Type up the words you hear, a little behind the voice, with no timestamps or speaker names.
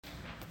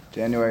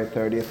January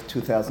 30th,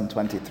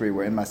 2023.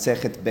 We're in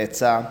Masechet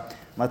Betzah.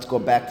 Let's go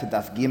back to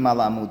Daf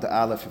Gimal Amud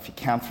Aleph. If you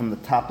count from the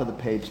top of the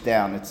page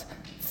down, it's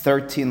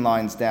 13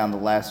 lines down, the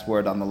last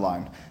word on the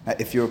line. Now,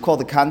 if you recall,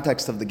 the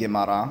context of the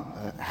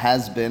Gemara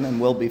has been and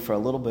will be for a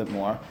little bit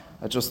more,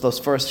 just those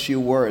first few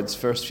words,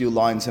 first few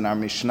lines in our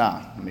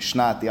Mishnah. The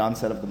Mishnah at the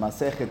onset of the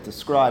Masechet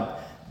described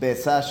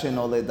Be'etzah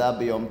she'noleda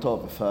b'yom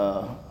tov. If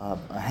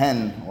a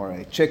hen or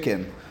a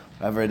chicken,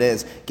 whatever it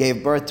is,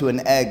 gave birth to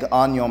an egg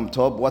on Yom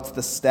Tov, what's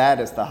the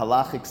status, the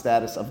halachic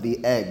status of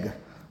the egg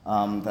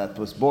that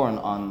was born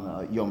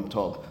on Yom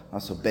Tov?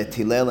 So Bet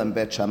Hillel and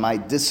Bet Shammai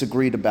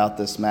disagreed about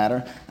this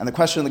matter. And the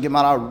question of the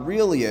Gemara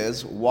really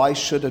is, why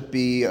should it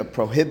be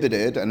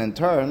prohibited? And in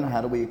turn, how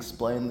do we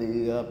explain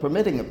the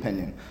permitting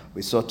opinion?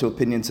 We saw two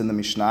opinions in the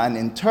Mishnah, and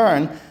in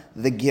turn,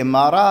 the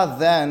Gemara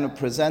then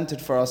presented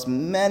for us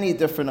many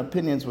different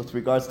opinions with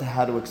regards to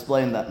how to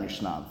explain that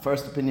Mishnah. The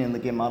first opinion in the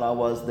Gemara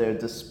was they're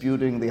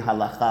disputing the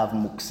halacha of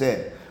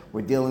mukseh.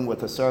 We're dealing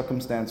with a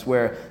circumstance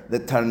where the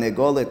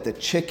tarnegolet, the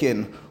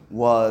chicken,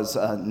 was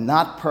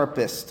not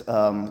purposed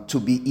to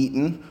be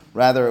eaten.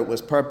 Rather, it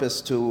was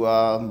purposed to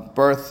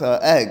birth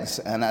eggs.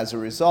 And as a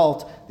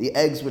result, the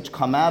eggs which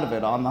come out of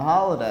it on the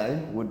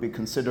holiday would be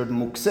considered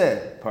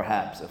mukseh,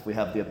 perhaps. If we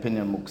have the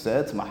opinion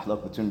mukseh, it's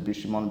mahlok between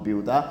Bishimon and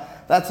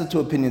Biuda. That's the two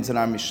opinions in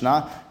our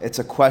Mishnah. It's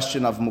a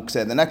question of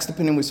mukseh. The next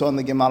opinion we saw in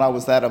the Gemara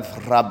was that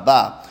of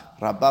Rabbah.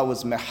 Rabbah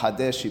was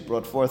mehadesh. He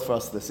brought forth for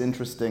us this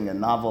interesting and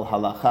novel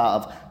halacha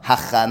of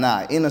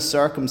hachana. In a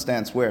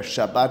circumstance where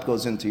Shabbat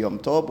goes into Yom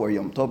Tov, or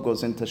Yom Tov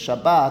goes into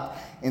Shabbat,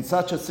 in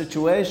such a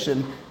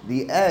situation,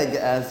 the egg,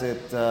 as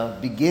it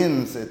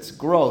begins its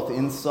growth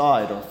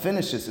inside, or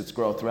finishes its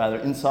growth rather,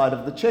 inside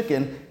of the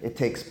chicken, it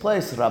takes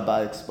place,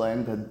 Rabbah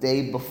explained, the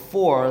day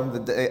before the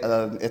day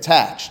it's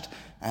hatched.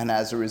 And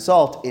as a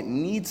result, it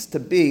needs to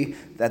be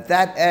that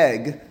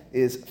egg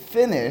is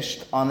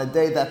finished on a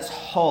day that's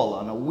whole,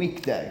 on a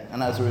weekday.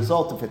 And as a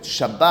result, if it's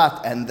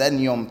Shabbat and then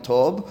Yom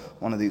Tov,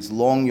 one of these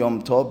long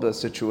Yom Tov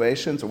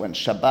situations, or when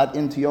Shabbat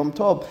into Yom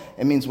Tov,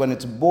 it means when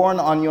it's born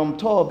on Yom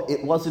Tov,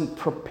 it wasn't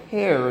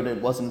prepared,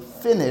 it wasn't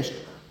finished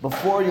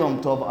before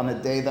Yom Tov on a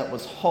day that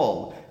was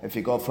whole. If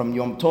you go from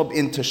Yom Tov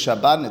into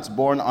Shabbat and it's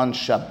born on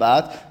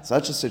Shabbat,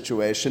 such a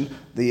situation,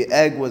 the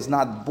egg was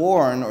not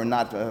born or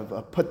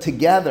not put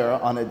together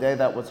on a day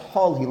that was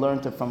whole. He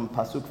learned it from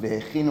Pasuk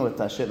V'hechinu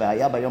et Asher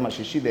V'haya Bayom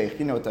HaShishi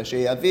V'hechinu et Asher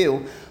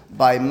Yaviu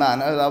by man.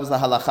 That was the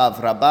halacha of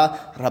Rabbah.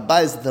 Rabbah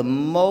is the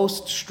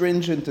most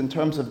stringent in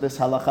terms of this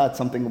halacha. It's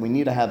something we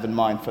need to have in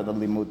mind for the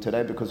limud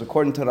today, because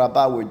according to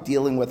Rabbah, we're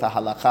dealing with a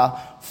halacha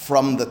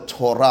from the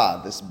Torah.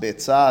 This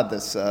betzah,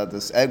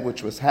 this egg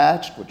which was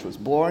hatched, which was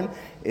born,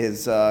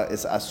 is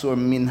asur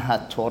min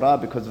ha-Torah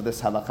because of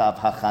this halakha of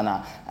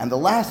hachana. And the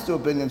last two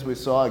opinions we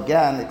saw,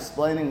 again,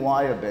 explaining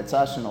why a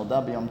betzah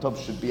shenolda b'yom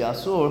tov should be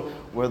asur,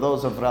 were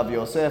those of Rabbi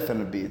Yosef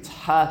and Rabbi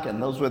Yitzhak,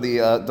 and those were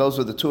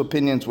the two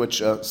opinions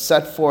which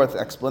set forth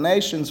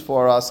explanations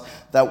for us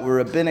that were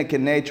rabbinic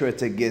in nature.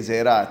 It's a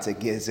gezerah. It's a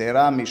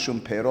gezerah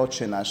mishum perot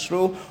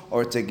shenashru,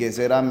 or it's a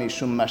gezerah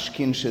mishum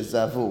mashkin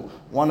shezavu.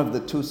 One of the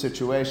two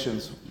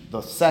situations,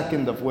 the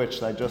second of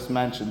which I just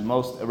mentioned,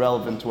 most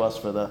irrelevant to us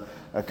for the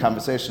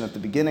conversation at the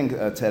beginning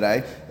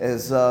today,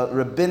 is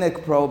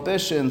rabbinic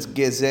prohibitions,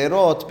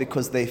 gezerot,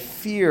 because they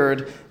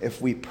feared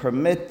if we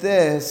permit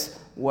this,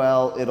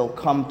 well, it'll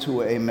come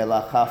to a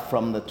melacha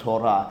from the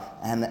Torah.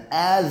 And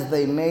as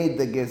they made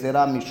the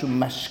gezerah mishum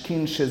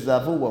mashkin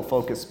shezavu, we'll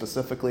focus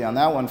specifically on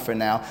that one for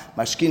now.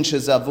 Mashkin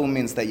shezavu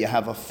means that you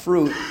have a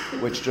fruit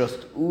which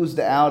just oozed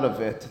out of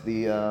it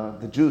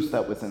the juice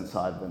that was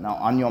inside of it. Now,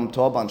 on Yom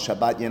Tov, on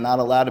Shabbat, you're not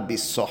allowed to be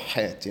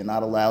sohet. You're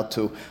not allowed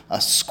to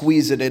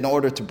squeeze it in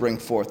order to bring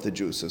forth the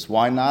juices.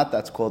 Why not?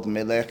 That's called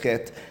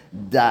melechet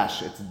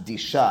dash. It's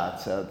disha.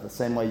 It's the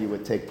same way you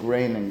would take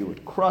grain and you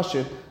would crush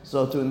it.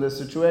 So too in this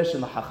situation,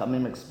 the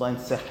Hachamim explained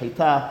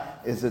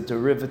sehita is a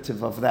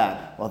derivative of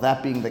that. Well,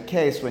 that being the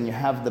case, when you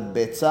have the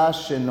betzah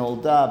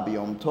shenolda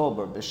b'yom tov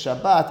or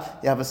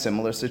b'shabbat, you have a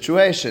similar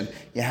situation.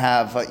 You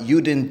have,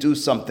 you didn't do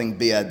something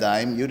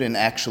biyadayim, you didn't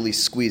actually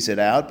squeeze it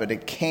out, but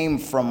it came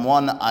from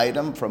one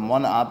item, from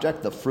one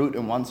object, the fruit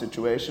in one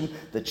situation,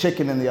 the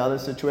chicken in the other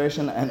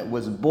situation, and it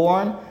was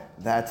born.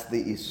 That's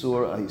the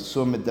isur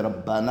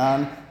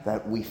midrabbanan,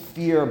 that we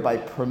fear by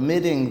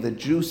permitting the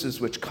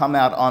juices which come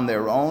out on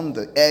their own,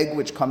 the egg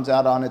which comes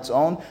out on its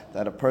own,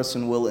 that a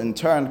person will in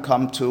turn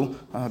come to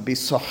be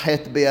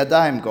sohet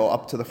beyadayim, go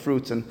up to the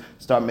fruits and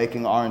start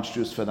making orange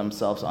juice for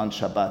themselves on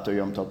Shabbat or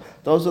Yom Tov.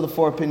 Those are the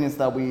four opinions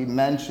that we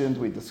mentioned,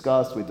 we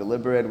discussed, we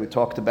deliberated, we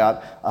talked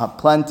about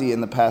plenty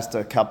in the past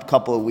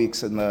couple of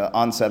weeks in the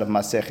onset of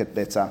Masechet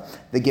Betzah.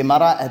 The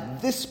Gemara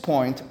at this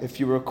point, if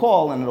you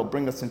recall, and it'll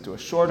bring us into a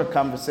shorter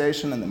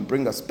conversation and then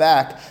bring us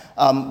back,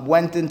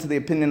 went into the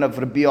opinion of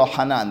Rabbi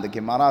Yohanan. The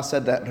Gemara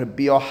said that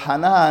Rabbi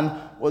Yohanan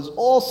was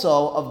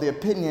also of the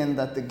opinion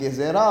that the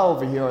gezerah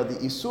over here, or the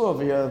isur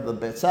over here, the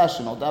betzah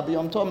shenolda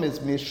b'yom tov, is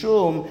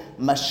mishum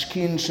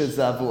mashkin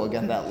shezavu.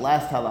 Again, that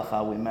last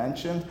halacha we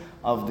mentioned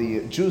of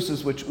the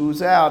juices which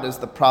ooze out is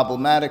the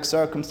problematic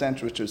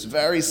circumstance, which is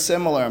very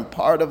similar and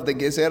part of the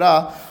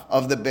gezerah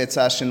of the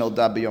Betzah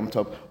Shenolda B'Yom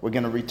Tov. We're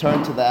going to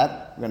return to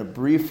that. We're going to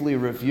briefly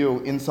review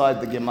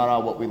inside the Gemara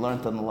what we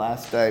learned on the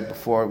last day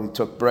before we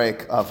took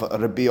break of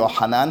Rabbi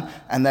Yochanan,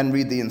 and then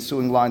read the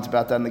ensuing lines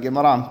about that in the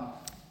Gemara,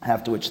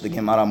 after which the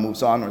Gemara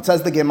moves on. It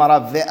says the Gemara,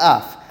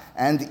 ve'af,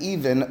 and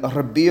even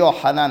Rabbi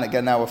Yochanan,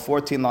 again now we're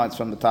 14 lines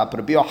from the top,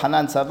 Rabbi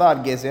Yochanan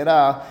Savar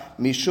Gezerah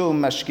Mishum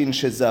Mashkin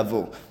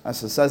Shezavu.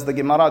 So says the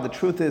Gemara, the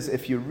truth is,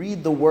 if you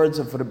read the words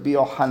of Rabbi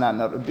Yochanan,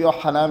 now Rabbi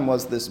Yochanan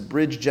was this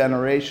bridge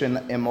generation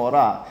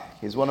Emorah.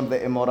 He's one of the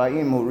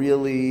Emoraim who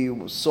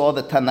really saw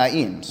the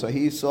Tanaim. So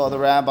he saw the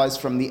rabbis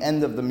from the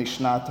end of the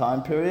Mishnah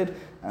time period,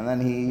 and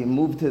then he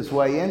moved his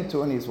way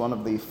into, and he's one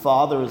of the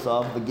fathers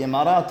of the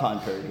Gemara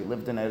time period. He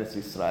lived in Eretz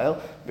Yisrael.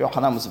 Rabbi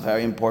Yochanan was a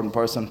very important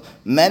person,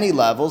 many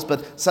levels,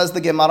 but says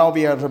the Gemara over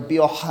here, Rabbi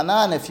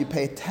Yochanan, if you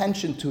pay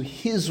attention to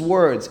his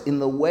words in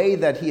the way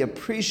that he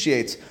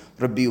appreciates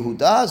Rabbi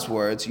Yehuda's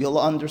words, you'll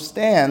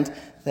understand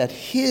that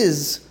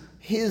his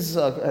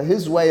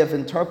way of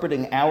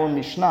interpreting our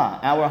Mishnah,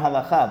 our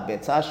Halakha,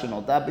 Betzah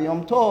Shenolda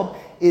B'Yom Tov,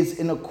 is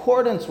in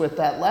accordance with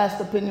that last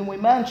opinion we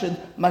mentioned,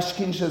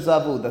 Mashkin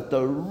Shezavu, that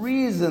the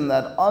reason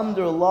that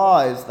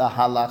underlies the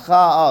Halakha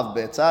of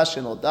Betzah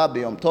Shenolda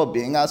B'Yom Tov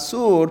being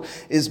Asur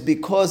is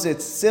because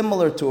it's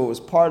similar to, it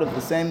was part of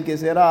the same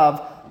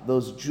Gezerah,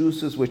 those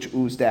juices which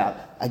oozed out.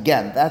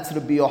 Again, that's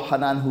Rabbi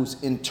Yochanan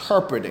who's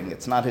interpreting.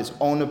 It's not his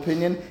own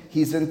opinion.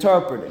 He's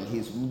interpreting.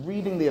 He's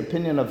reading the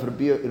opinion of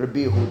Rabbi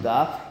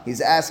Yehuda.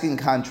 He's asking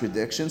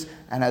contradictions.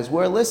 And as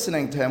we're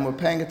listening to him, we're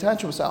paying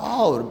attention. We say,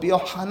 oh, Rabbi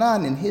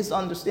Yochanan, in his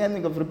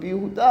understanding of Rabbi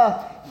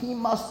Yehuda, he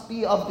must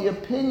be of the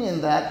opinion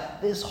that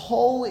this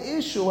whole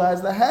issue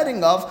has the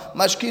heading of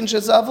Mashkin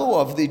Shezavu,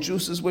 of the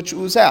juices which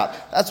ooze out.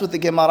 That's what the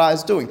Gemara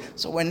is doing.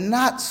 So we're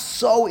not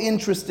so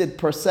interested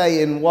per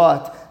se in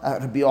what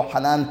Rabbi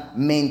Yochanan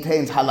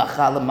maintains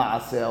halakha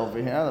l'ma'aseh over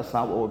here. That's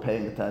not what we're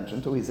paying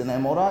attention to. He's an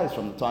Emorai. He's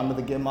from the time of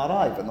the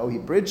Gemara. Even though he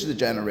bridged the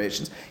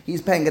generations,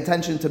 he's paying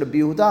attention to Rabbi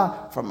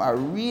Yehuda. From our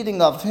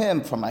reading of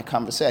him, from my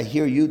conversation, I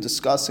hear you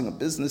discussing a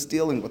business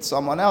dealing with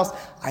someone else.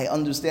 I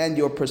understand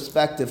your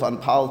perspective on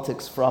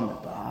politics from it.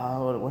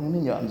 But what do you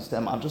mean you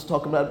understand? I'm just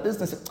talking about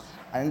business.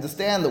 I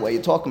understand the way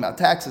you're talking about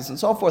taxes and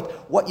so forth.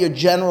 What your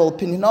general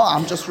opinion? No,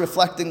 I'm just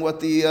reflecting what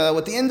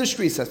the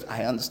industry says.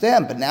 I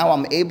understand, but now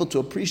I'm able to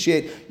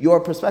appreciate your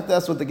perspective.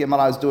 That's what the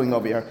Gemara is doing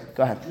over here.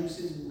 Go ahead.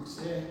 Juices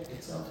mukseh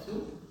itself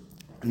too?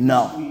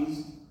 No.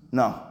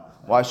 No.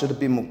 Why should it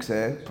be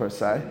mukseh per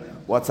se?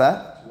 What's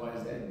that? Why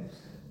is that?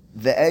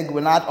 The egg,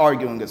 we're not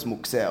arguing is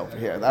mukseh over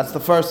here. That's the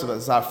first of it.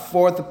 It's our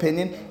fourth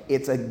opinion.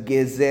 It's a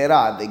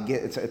gezerah.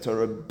 It's a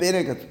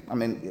rabbinic,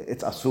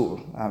 it's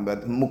asur.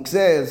 But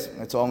mukseh is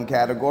its own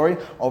category.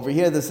 Over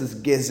here, this is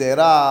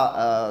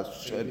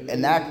gezerah,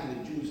 enact.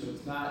 So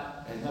it's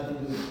not, has nothing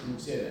to do with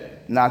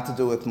mukseh. Not to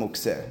do with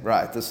mukseh,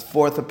 right? This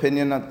fourth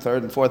opinion,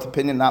 third and fourth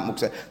opinion, not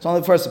mukseh. It's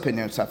only the first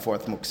opinion, it's that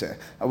fourth mukseh.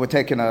 We're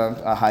taking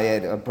a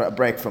hiatus, a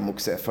break from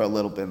mukseh for a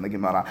little bit in the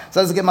Gemara.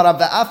 Says the Gemara,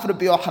 "Ve'af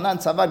Rabbi Yochanan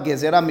tzavar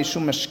gezerah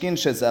mishum mashkin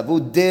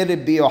shezavu de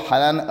Rabbi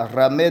Yochanan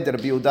ramed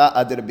Rabbi Yehuda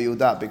ad Rabbi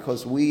Yehuda,"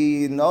 because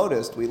we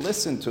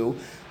listened to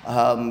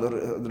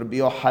Rabbi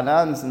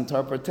Yochanan's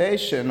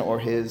interpretation or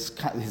his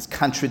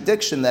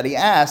contradiction that he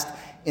asked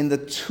in the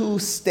two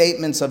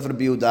statements of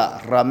Rabbi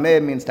Yehuda.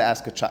 Rameh means to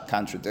ask a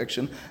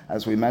contradiction.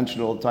 As we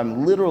mentioned all the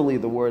time, literally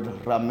the word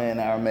rameh in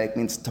Aramaic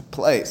means to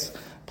place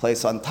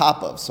on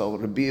top of. So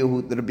Rabbi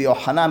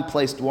Yochanan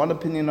placed one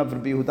opinion of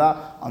Rabbi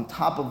Yehuda on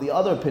top of the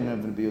other opinion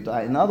of Rabbi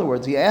Yehuda. In other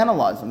words, he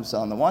analyzed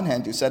himself. On the one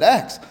hand, you said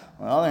X.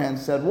 On the other hand,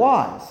 you said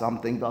Y.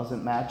 Something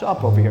doesn't match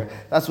up over here.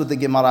 That's what the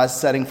Gemara is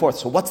setting forth.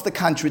 So what's the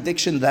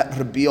contradiction that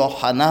Rabbi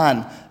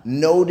Yochanan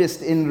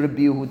noticed in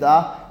Rabbi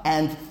Yehuda?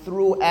 And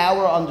through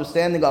our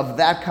understanding of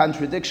that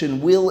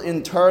contradiction, we'll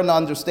in turn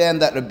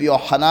understand that Rabbi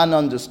Yochanan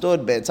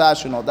understood Betzah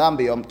Shenolda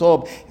B'Yom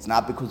Tov. It's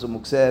not because of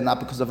mukseh, not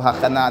because of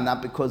hachana,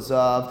 not because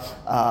of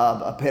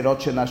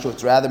perot shenashu.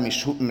 It's rather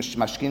mashkin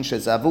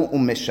shezavu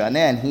umeshaneh.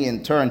 And he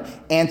in turn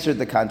answered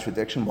the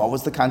contradiction. What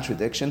was the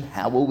contradiction?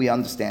 How will we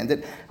understand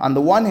it? On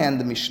the one hand,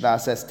 the Mishnah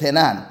says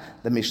tenan.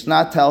 The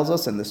Mishnah tells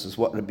us, and this is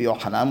what Rabbi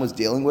Yochanan was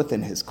dealing with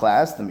in his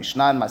class, the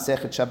Mishnah in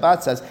Masechet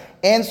Shabbat says,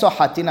 En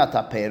sohatin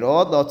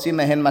perot lotzi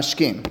mehen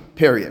mashkin.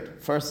 Period.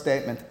 First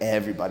statement,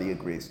 everybody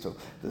agrees to.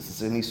 This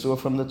is an Isur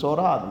from the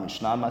Torah. The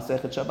Mishnah in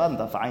Masechet Shabbat,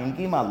 Daf Ayin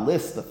Gimel,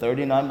 lists the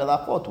 39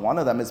 melachot. One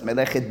of them is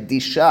melechet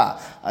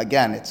disha.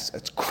 Again, it's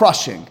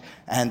crushing.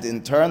 And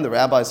in turn, the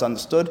rabbis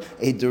understood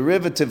a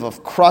derivative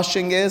of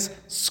crushing is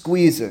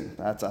squeezing.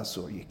 That's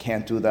asur. You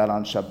can't do that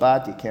on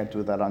Shabbat. You can't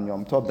do that on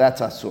Yom Tov.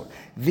 That's asur.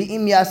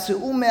 V'im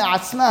yasu'u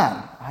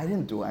me'atzman. I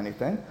didn't do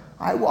anything.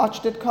 I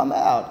watched it come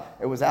out.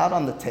 It was out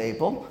on the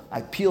table.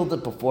 I peeled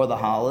it before the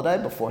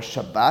holiday, before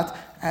Shabbat.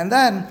 And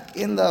then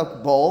in the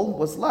bowl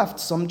was left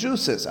some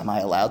juices. Am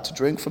I allowed to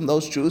drink from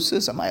those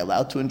juices? Am I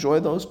allowed to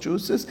enjoy those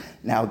juices?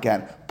 Now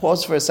again,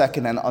 pause for a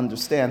second and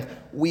understand,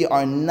 we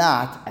are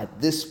not at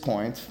this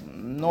point,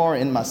 nor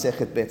in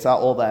Masechet Betzah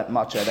all that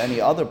much at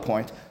any other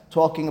point,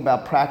 talking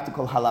about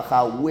practical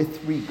halakha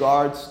with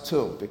regards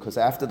to, because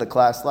after the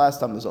class last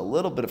time there's a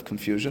little bit of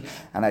confusion,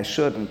 and I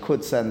should and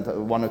could send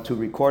 1 or 2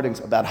 recordings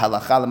about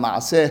halakha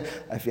l'ma'aseh.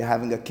 If you're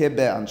having a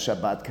kibbeh on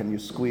Shabbat, can you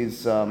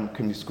squeeze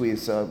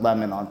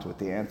lemon onto it?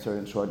 The answer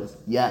in short is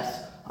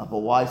yes. But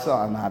why so?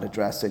 I'm not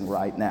addressing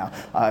right now.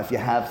 If you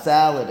have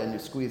salad and you're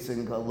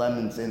squeezing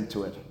lemons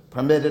into it,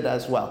 permitted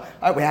as well.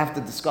 All right, we have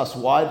to discuss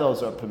why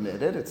those are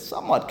permitted. It's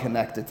somewhat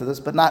connected to this,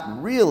 but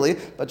not really.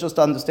 But just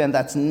understand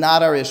that's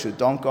not our issue.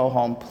 Don't go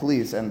home,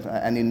 please, and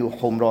any new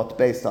humrot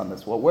based on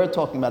this. What we're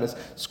talking about is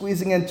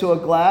squeezing into a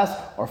glass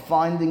or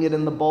finding it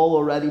in the bowl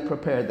already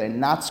prepared. They're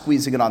not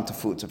squeezing it onto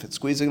foods. If it's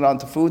squeezing it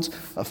onto foods,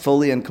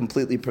 fully and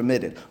completely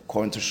permitted.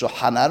 According to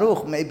Shulchan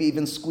Aruch, maybe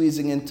even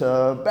squeezing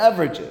into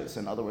beverages.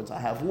 In other words, I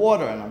have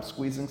water and I'm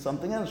squeezing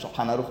something in.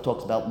 Shulchan Aruch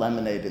talks about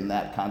lemonade in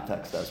that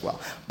context as well.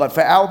 But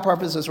for our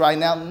purposes right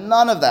now,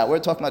 none of that. We're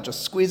talking about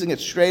just squeezing it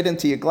straight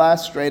into your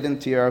glass, straight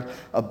into your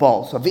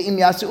bowl. So,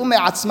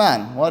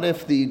 what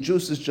if the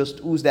juices just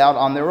oozed out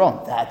on their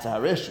own? That's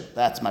our issue.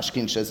 That's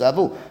mashkin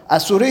shezavu.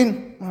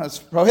 Asurin, that's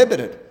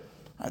prohibited.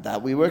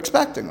 That we were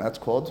expecting. That's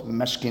called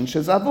mashkin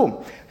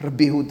shezavu.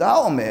 Rabbi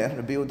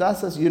Yehuda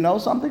says, you know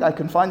something? I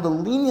can find the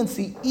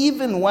leniency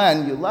even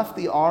when you left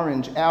the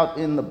orange out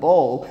in the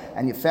bowl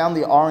and you found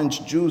the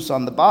orange juice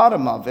on the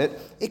bottom of it.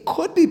 It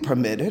could be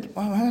permitted.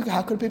 Well,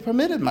 how could it be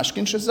permitted?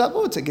 Mashkin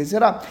shezavu, it's a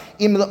gezerah.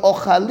 Im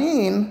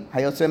le'ochalin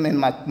hayotze min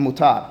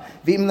mutar.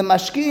 V'im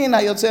le'mashkin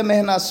hayotze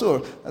min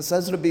asur.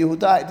 Says Rabbi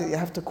Yehuda, you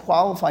have to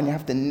qualify and you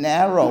have to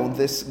narrow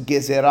this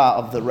gezerah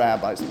of the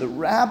rabbis. The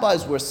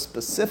rabbis were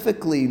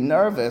specifically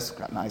nervous,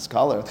 got nice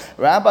color.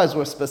 Rabbis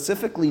were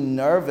specifically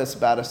nervous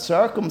about a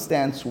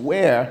circumstance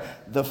where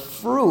the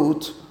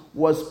fruit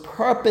was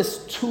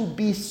purposed to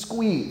be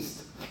squeezed.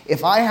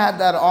 If I had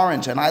that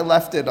orange and I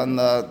left it in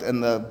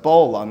the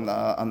bowl on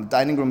the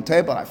dining room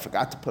table and I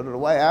forgot to put it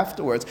away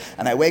afterwards,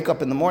 and I wake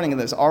up in the morning and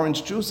there's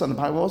orange juice on the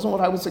pie, it wasn't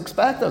what I was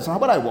expecting. It's not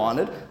what I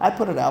wanted. I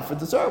put it out for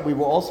dessert. We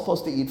were all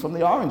supposed to eat from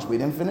the orange. We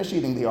didn't finish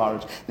eating the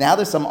orange. Now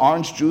there's some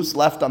orange juice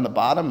left on the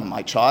bottom, and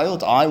my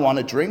child, I want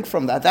to drink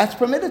from that. That's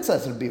permitted,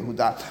 says Rabbi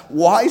Yehuda.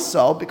 Why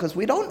so? Because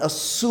we don't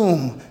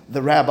assume,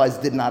 the rabbis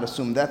did not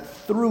assume, that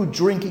through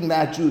drinking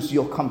that juice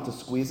you'll come to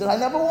squeeze it. I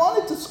never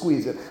wanted to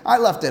squeeze it. I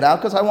left it out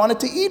because I wanted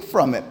to eat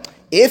from it.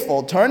 If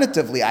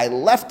alternatively I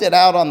left it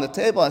out on the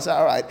table, I said,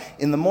 all right,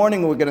 in the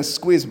morning we're going to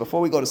squeeze, before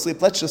we go to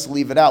sleep, let's just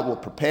leave it out. We'll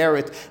prepare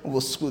it.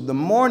 The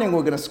morning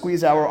we're going to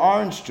squeeze our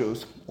orange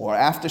juice, or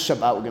after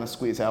Shabbat we're going to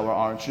squeeze our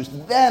orange juice.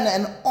 Then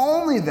and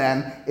only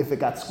then, if it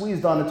got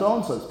squeezed on its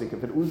own, so to speak,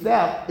 if it oozed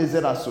out, is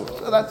it asur.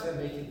 So that's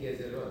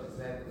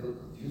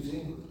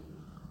confusing.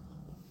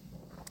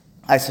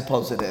 I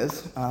suppose it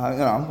is.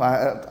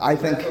 I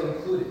think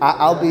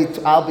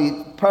I'll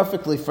be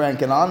perfectly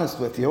frank and honest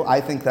with you.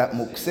 I think that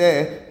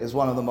mukseh is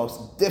one of the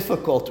most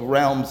difficult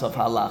realms of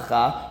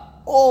halacha.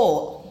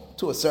 All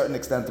to a certain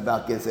extent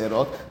about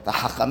gezerot. The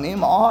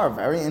hachamim are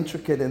very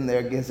intricate in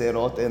their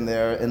gezerot, in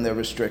their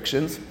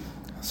restrictions.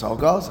 So it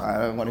goes.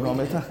 What do you want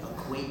me to?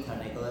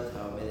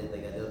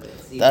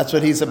 That's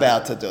what he's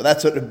about to do.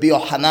 That's what Rabbi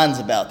Yohanan's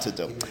about to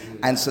do.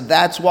 And so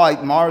that's why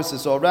Morris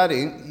is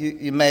already,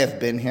 you may have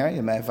been here,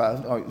 you may have,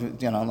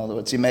 in other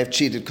words, you may have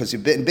cheated because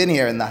you've been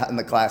here in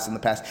the class in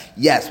the past.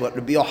 Yes, what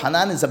Rabbi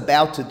Yohanan is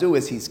about to do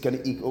is he's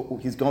going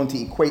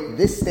to equate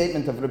this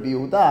statement of Rabbi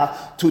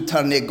Yehuda to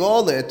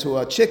tarnegole, to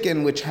a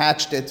chicken which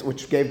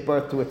gave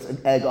birth to its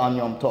egg on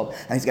Yom Tov.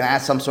 And he's going to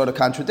ask some sort of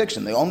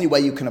contradiction. The only way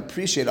you can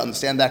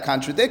understand that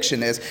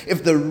contradiction is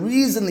if the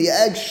reason the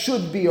egg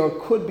should be or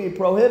could be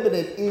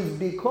prohibited is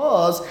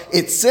because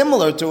it's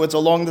similar to, it's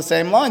along the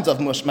same lines of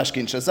mashkin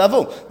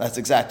shezavu. That's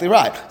exactly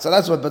right. So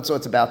that's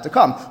what's about to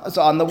come.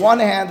 So on the one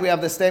hand, we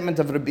have the statement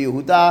of Rabbi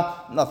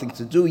Yehuda, nothing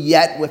to do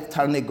yet with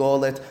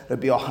tarnegolet.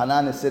 Rabbi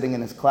Yohanan is sitting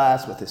in his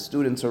class with his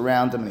students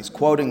around him, and he's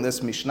quoting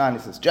this Mishnah, and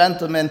he says,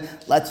 gentlemen,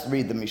 let's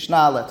read the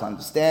Mishnah, let's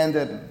understand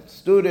it. And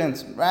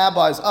students,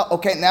 rabbis,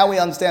 okay, now we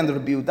understand that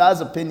Rabbi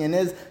Yehuda's opinion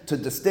is to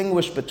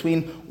distinguish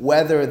between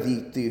whether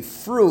the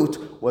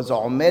fruit was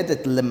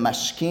omedet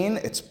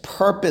lemashkin, its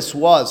purpose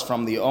was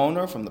from the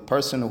owner, from the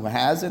person who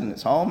has it in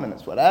his home and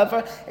it's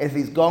whatever, if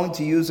he's going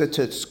to use it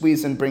to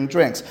squeeze and bring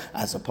drinks,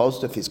 as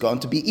opposed to if he's going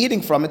to be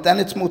eating from it, then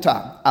it's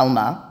mutar.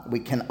 Alma, we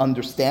can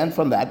understand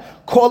from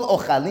that, kol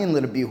ochalin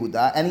Rabbi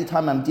Yehuda,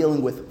 anytime I'm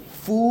dealing with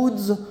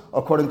foods,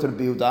 according to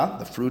Rabbi Yehuda,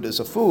 the fruit is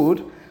a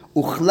food,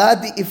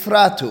 uchladi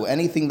ifratu,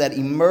 anything that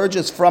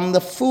emerges from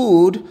the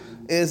food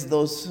is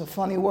those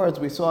funny words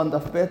we saw in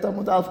Daf Bet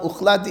Amud Aleph,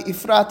 uchladi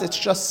ifrat, it's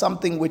just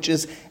something which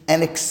is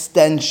an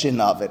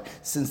extension of it.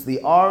 Since the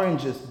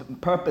orange is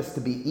purposed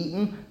to be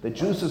eaten, the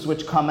juices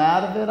which come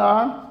out of it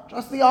are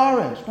just the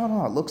orange.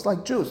 No, it looks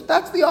like juice.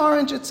 That's the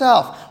orange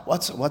itself.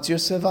 What's your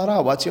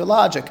sevara? What's your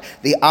logic?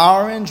 The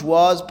orange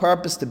was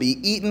purposed to be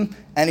eaten.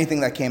 Anything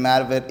that came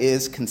out of it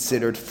is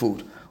considered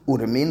food.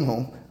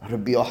 Uraminhu,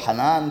 Rabbi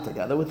Yohanan,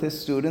 together with his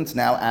students,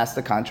 now asked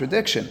a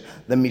contradiction.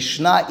 The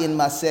Mishnah in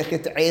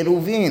Masechet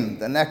Eruvin,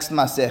 the next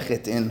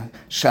Masechet in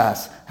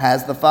Shas,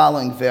 has the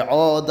following,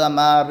 Ve'od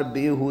amar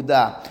Rabbi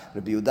Yehuda.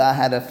 Rabbi Yehuda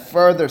had a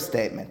further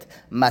statement.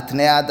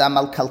 Matne adam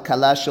al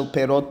kalkala shel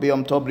perot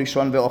biyom tov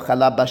rishon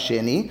ve'ochala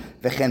basheni,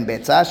 vechen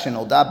betza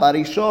shenoda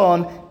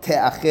barishon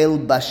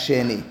te'achel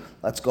basheni.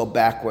 Let's go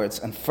backwards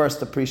and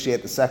first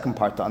appreciate the second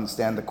part to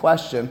understand the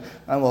question,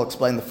 and we'll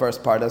explain the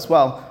first part as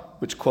well,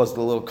 which caused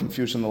a little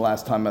confusion the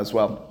last time as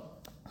well.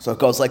 So it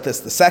goes like this.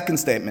 The second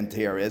statement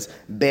here is,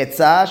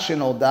 Betza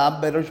shenoda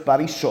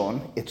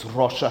barishon, it's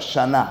Rosh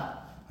Hashanah.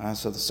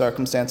 So the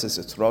circumstances,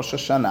 it's Rosh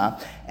Hashanah,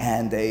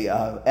 and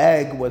a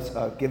egg was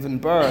given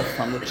birth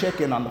from the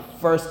chicken on the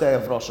first day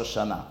of Rosh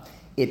Hashanah.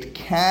 It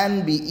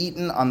can be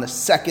eaten on the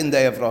second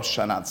day of Rosh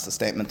Hashanah. That's the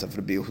statement of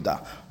Rabbi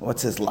Yehuda.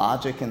 What's his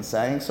logic in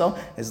saying so?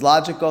 His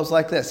logic goes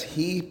like this.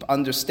 He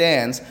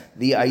understands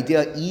the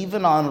idea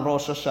even on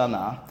Rosh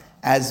Hashanah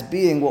as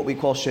being what we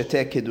call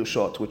Sheteh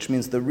Kedushot, which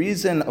means the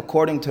reason,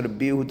 according to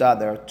Rabbi Yehuda,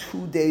 there are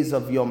 2 days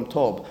of Yom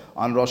Tov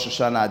on Rosh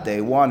Hashanah,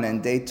 day 1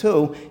 and day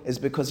 2, is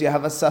because you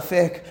have a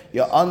safek.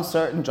 You're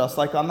uncertain, just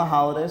like on the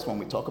holidays. When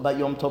we talk about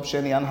Yom Tov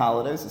Sheni on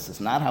holidays, this is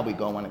not how we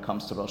go when it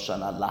comes to Rosh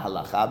Hashanah, La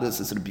Halacha. This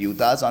is Rabbi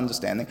Yehuda's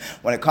understanding.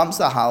 When it comes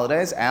to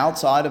holidays,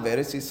 outside of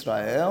Eretz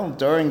Yisrael,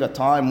 during a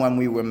time when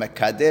we were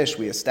Mekadesh,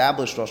 we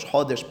established Rosh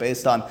Chodesh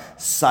based on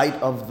sight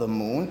of the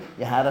moon,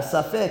 you had a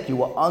safek. You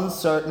were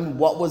uncertain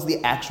what was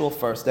the actual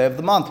first day of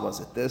the month.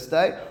 Was it this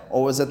day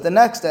or was it the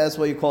next day? That's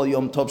what you call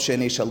Yom Tov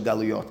Sheni Shel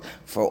Galuyot.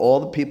 For all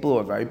the people who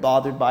are very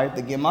bothered by it,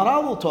 the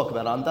Gemara will talk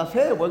about on Daf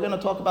Hey. We're going to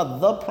talk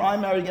about the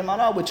primary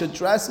Gemara which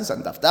addresses,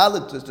 and Daf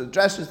Dalet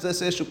addresses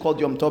this issue called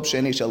Yom Tov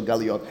Sheni Shel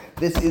Galuyot.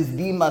 This is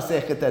the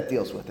Masechet that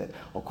deals with it.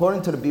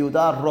 According to the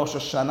Yehuda, Rosh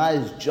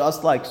Hashanah is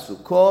just like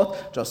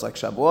Sukkot, just like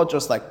Shavuot,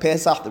 just like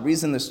Pesach. The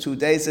reason there's 2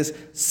 days is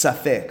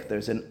Safek.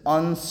 There's an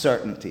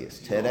uncertainty. Is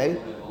today?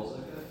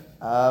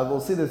 We'll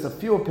see there's a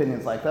few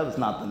opinions like that. It's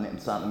not the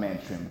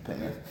mainstream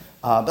opinion.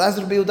 But that's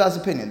Rabbi Yehuda's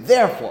opinion.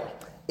 Therefore,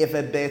 if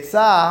a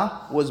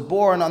Beitzah was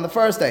born on the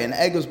first day, an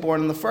egg was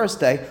born on the first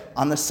day,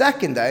 on the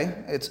second day,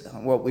 it's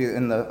what we,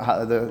 in the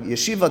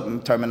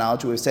yeshiva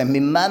terminology, we say,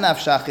 Miman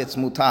afshach, it's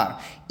mutar.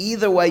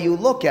 Either way you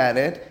look at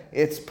it,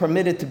 it's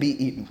permitted to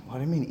be eaten. What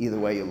do you mean either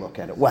way you look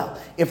at it? Well,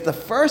 if the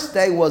first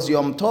day was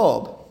Yom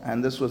Tov,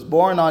 and this was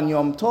born on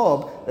Yom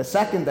Tov, the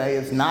second day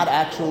is not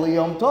actually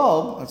Yom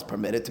Tov, it's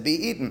permitted to be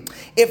eaten.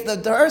 If the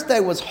first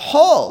day was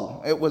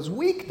Hol, it was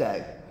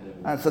weekday,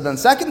 and so then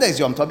second day is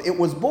Yom Tov, it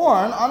was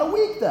born on a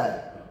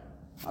weekday.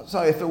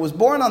 So if it was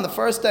born on the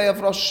first day of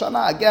Rosh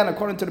Hashanah, again,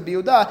 according to the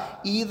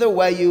Yehuda, either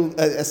way you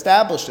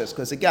establish this,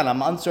 because again,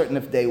 I'm uncertain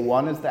if day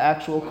 1 is the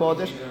actual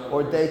Kodesh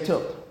or day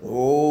 2.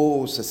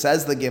 Oh, so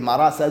says the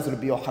Gemara, says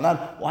Rabbi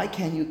Yochanan, why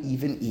can't you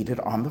even eat it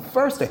on the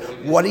first day?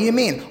 What do you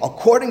mean?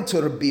 According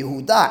to Rabbi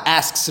Yehuda,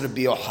 asks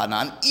Rabbi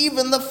Yochanan,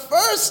 even the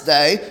first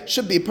day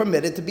should be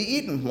permitted to be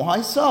eaten.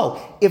 Why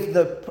so? If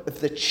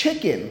the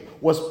chicken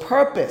was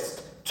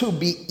purposed to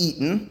be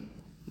eaten,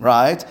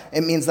 right?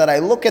 It means that I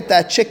look at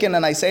that chicken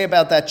and I say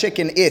about that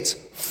chicken, it's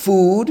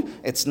food.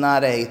 It's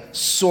not a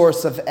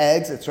source of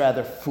eggs. It's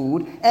rather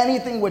food.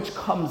 Anything which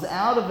comes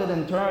out of it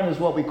in turn is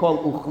what we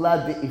call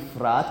uchla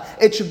de'ifrat.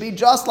 It should be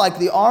just like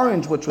the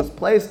orange which was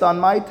placed on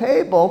my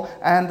table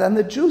and then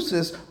the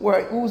juices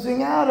were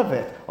oozing out of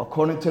it.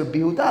 According to Rabbi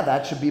Yehuda,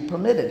 that should be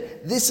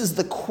permitted. This is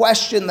the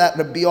question that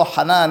Rabbi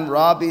Yochanan,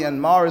 Rabbi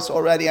and Morris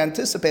already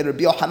anticipated.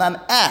 Rabbi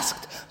Yochanan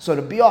asked. So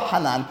Rabbi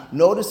Yochanan,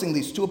 noticing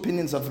these 2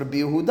 opinions of Rabbi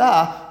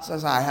Yehuda,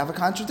 says, I have a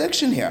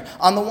contradiction here.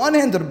 On the one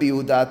hand, Rabbi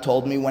Yehuda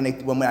told me when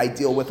I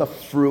deal with a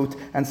fruit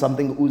and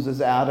something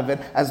oozes out of it,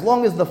 as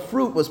long as the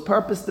fruit was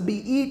purposed to be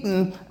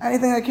eaten,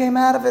 anything that came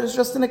out of it is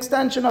just an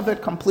extension of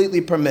it, completely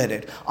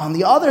permitted. On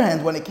the other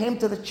hand, when it came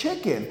to the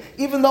chicken,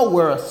 even though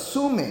we're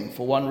assuming,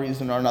 for one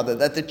reason or another,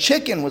 that the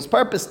chicken was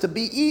purposed to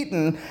be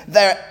eaten,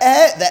 the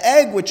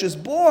egg which is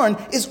born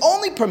is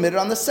only permitted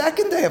on the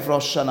second day of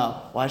Rosh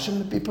Hashanah. Why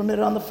shouldn't it be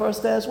permitted on the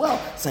first day as well?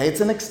 Say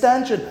it's an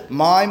extension.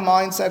 My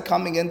mindset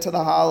coming into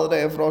the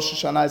holiday of Rosh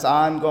Hashanah is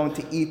I'm going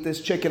to eat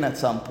this chicken at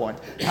some point.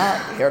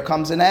 Here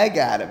comes an egg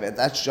out of it.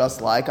 That's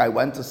just like I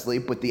went to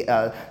sleep with the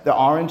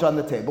orange on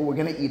the table. We're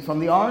going to eat from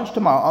the orange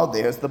tomorrow. Oh,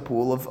 there's the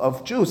pool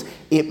of juice.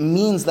 It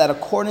means that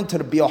according to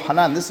Rabbi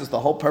Yochanan, this is the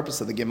whole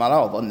purpose of the Gemara,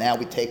 although now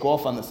we take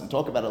off on this and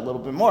talk about it a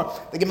little bit more.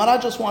 The Gemara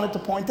just wanted to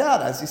point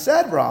out, as he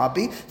said,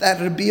 Rabbi,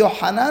 that Rabbi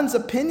Yochanan's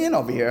opinion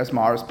over here, as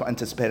Mars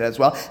anticipated as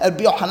well,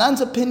 Rabbi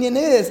Yochanan's opinion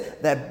is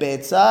that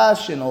Beitzah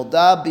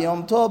Shenolda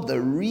B'Yom Tov,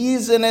 the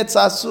reason it's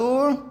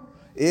Asur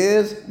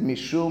is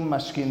Mishum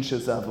Mashkin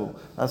Shezavu.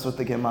 That's what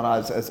the Gemara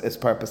is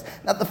purpose.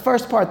 Now, the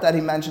first part that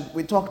he mentioned,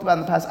 we talked about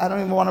in the past. I don't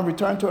even want to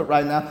return to it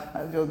right now.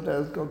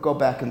 Go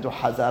back and do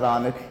Hazara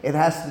on it. It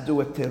has to do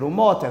with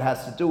Terumot. It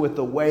has to do with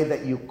the way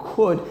that you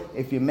could,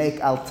 if you make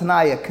Al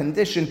Tanai, a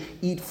condition,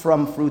 eat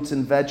from fruits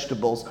and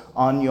vegetables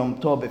on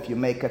Yom Tov if you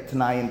make a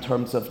Tanai in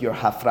terms of your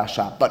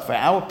Hafrasha. But for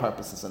our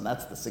purposes, and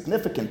that's the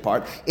significant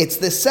part, it's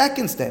the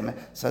second statement.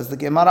 Says the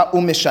Gemara,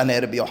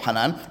 Umeshaneh Rabbi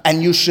Yochanan,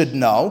 and you should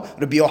know,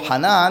 Rabbi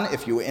Yochanan,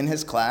 if you were in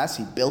his class,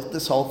 he built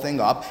this whole thing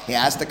up. He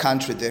asked the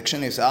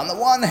contradiction. He said, on the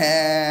one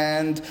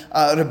hand,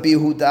 Rabbi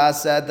Yehuda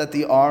said that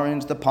the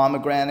orange, the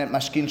pomegranate,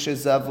 mashkin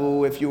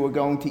shezavu, if you were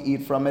going to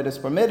eat from it, is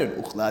permitted.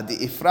 Uchla di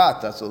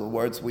ifrat, that's the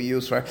words we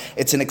use for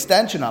it's an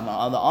extension of it.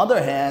 On the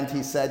other hand,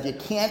 he said you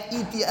can't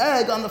eat the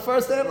egg on the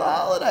first day of the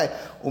holiday.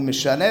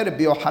 Umishaneh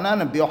Rabbi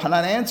Yochanan, and Rabbi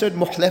Yochanan answered,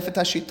 muhlefet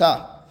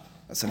hashita.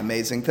 That's an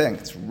amazing thing.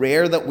 It's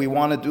rare that we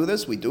want to do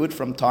this. We do it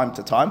from time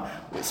to time.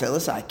 We say,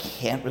 listen, I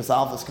can't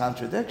resolve this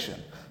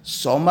contradiction.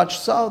 So much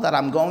so that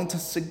I'm going to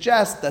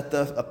suggest that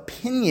the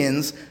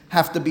opinions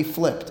have to be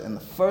flipped. In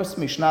the first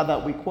Mishnah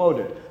that we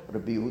quoted,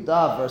 Rabbi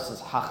Yehuda versus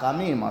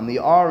Hachamim on the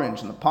orange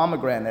and the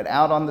pomegranate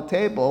out on the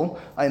table,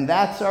 in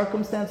that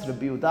circumstance,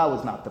 Rabbi Yehuda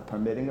was not the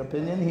permitting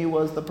opinion, he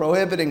was the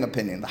prohibiting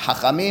opinion. The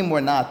Hachamim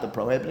were not the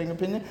prohibiting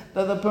opinion,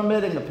 they're the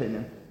permitting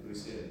opinion.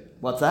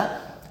 What's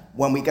that?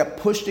 When we get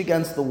pushed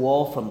against the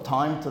wall from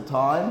time to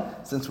time,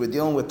 since we're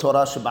dealing with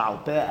Torah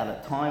Sheba'al Peh at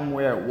a time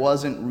where it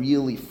wasn't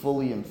really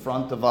fully in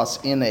front of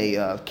us in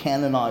a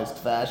canonized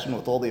fashion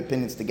with all the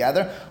opinions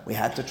together, we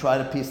had to try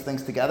to piece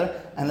things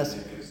together. And this,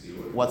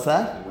 what's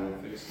that?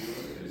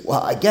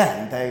 Well,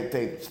 again,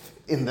 they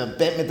in the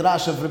Beit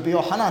Midrash of Rabbi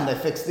Yochanan, they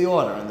fixed the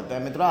order. In the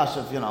Beit Midrash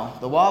of,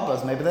 the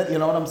Wabbas, maybe that, you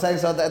know what I'm saying?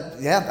 So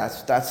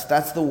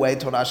that's the way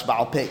Torah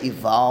Sheba'al Peh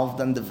evolved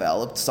and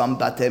developed. Some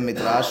Batei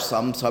Midrash,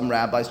 some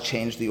rabbis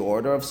changed the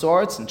order of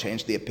sorts and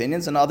changed the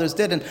opinions, and others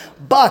didn't.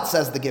 But,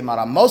 says the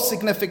Gemara, most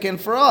significant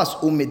for us,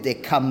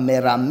 umideka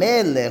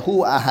merame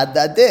lehu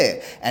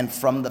ahadadeh. And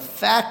from the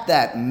fact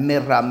that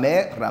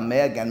merame,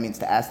 rameh again means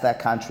to ask that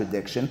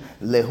contradiction,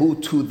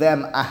 lehu to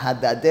them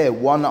ahadadeh,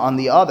 one on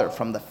the other.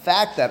 From the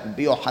fact that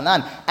Rabbi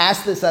Yochanan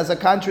ask this as a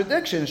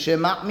contradiction.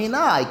 Shema mina,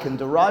 I can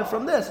derive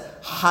from this.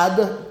 Had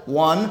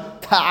one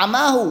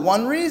ta'amahu,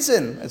 one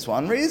reason. It's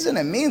one reason.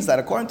 It means that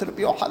according to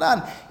Rabbi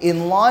Yochanan,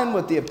 in line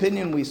with the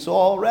opinion we saw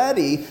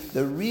already,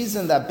 the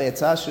reason that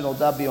be'etzah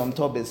shenoda b'yom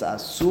tov is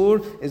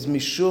asur is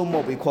mishum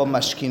what we call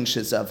mashkin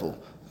shezavu.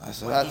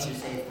 So that's,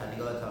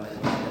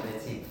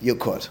 you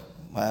could.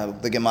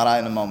 The Gemara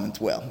in a moment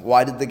will.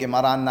 Why did the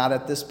Gemara not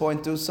at this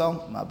point do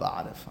so?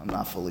 I'm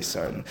not fully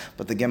certain.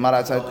 But the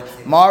Gemara said,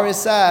 Mari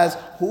says,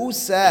 who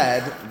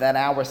said that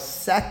our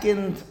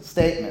second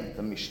statement,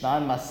 the Mishnah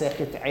in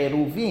Masechet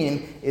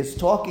Eruvin, is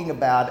talking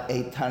about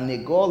a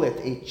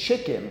tarnigolet, a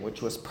chicken,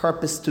 which was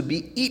purposed to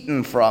be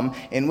eaten from,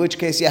 in which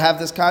case you have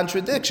this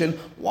contradiction.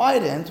 Why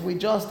didn't we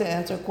just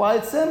answer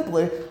quite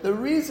simply, the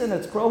reason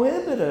it's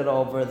prohibited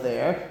over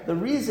there, the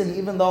reason,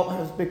 even though it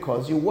was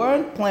because you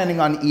weren't planning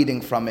on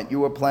eating from it,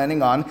 you were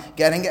planning on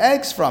getting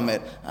eggs from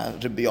it.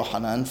 Rabbi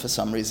Yochanan, for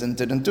some reason,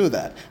 didn't do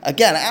that.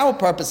 Again, our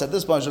purpose at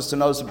this point is just to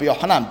notice Rabbi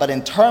Yochanan, but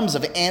in terms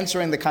of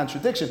answering the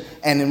contradiction,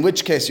 and in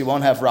which case you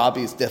won't have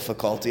Rabbi's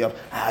difficulty of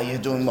how you're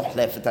doing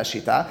muhlefet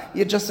hashita,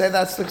 you just say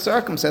that's the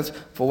circumstance.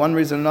 For one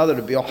reason or another,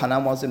 Rabbi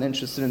Yochanan wasn't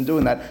interested in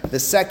doing that. The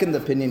second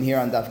opinion here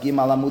on Daf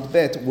Gimal Amud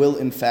Bet will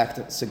in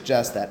fact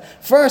suggest that.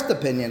 First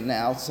opinion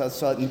now,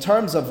 so in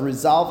terms of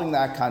resolving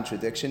that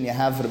contradiction, you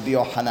have Rabbi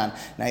Yochanan.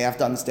 Now you have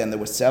to understand there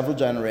were several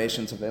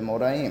generations of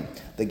Emoraim.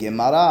 The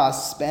Gemara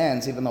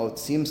spans, even though it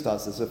seems to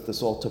us as if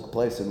this all took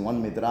place in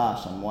one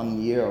midrash, in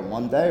 1 year or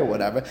 1 day or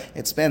whatever,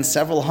 it spans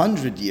several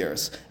hundred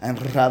years. And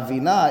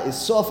Ravina is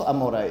Sof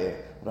Amoraim.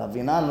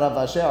 Ravina and Rav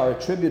Ashi are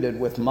attributed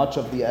with much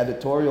of the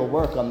editorial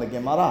work on the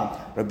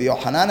Gemara. Rabbi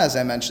Yochanan, as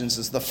I mentioned,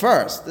 is the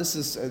first. It's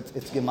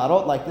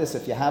Gemarot like this.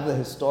 If you have the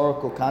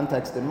historical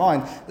context in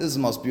mind, this is the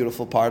most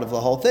beautiful part of the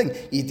whole thing.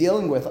 You're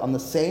dealing with, on the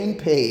same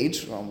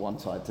page, from one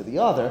side to the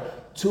other,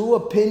 two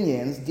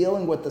opinions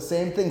dealing with the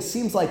same thing.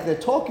 Seems like they're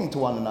talking to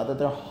one another.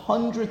 They're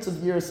hundreds of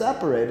years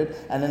separated,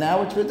 and in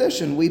our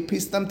tradition, we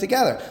piece them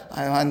together.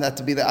 I find that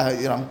to be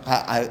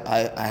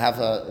I have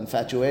an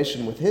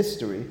infatuation with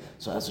history,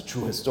 so as a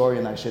true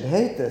historian, I should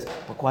hate this,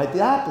 but quite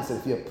the opposite.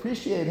 If you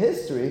appreciate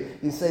history,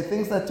 you say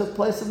things that took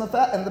place in the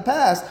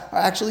past are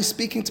actually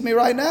speaking to me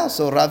right now.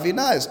 So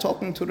Ravina is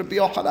talking to Rabbi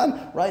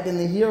Yochanan right in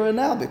the here and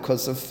now,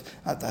 because of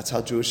that's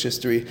how Jewish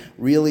history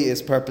really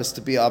is purposed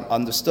to be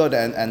understood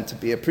and to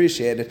be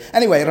appreciated.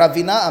 Anyway,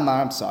 Ravina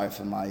Amar, I'm sorry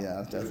for my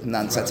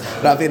nonsense.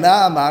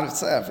 Ravina Amar,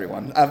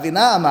 everyone.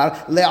 Ravina Amar,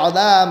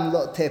 le'olam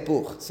lo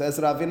tepuch. Says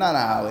Ravina,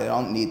 now we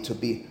don't need to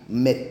be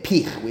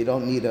mepich. We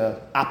don't need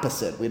a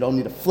opposite. We don't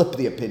need to flip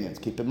the opinions.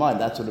 Keep in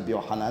mind, that's what Rabbi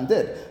Yochanan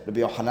did.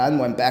 Rabbi Yochanan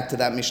went back to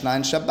that Mishnah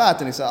in Shabbat,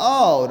 and he said,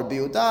 oh, Rabbi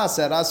Yehuda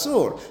said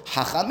asur.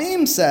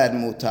 Hachamim said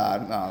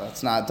mutar. No,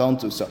 that's not, don't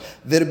do so.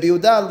 Rabbi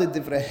Yehuda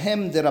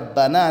lidivrehem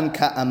derabbanan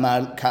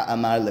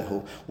ka'amar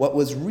lehu. What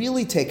was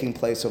really taking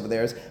place over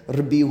there is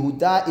Rabbi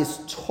Yehuda is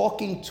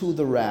talking to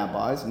the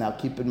rabbis. Now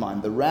keep in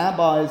mind, the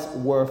rabbis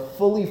were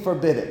fully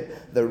forbidden.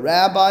 The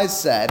rabbis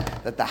said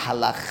that the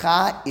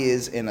halacha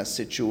is in a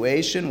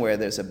situation where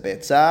there's a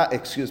betzah,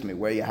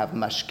 where you have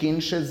mashkin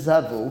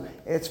shezavu,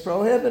 it's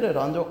prohibited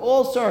under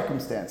all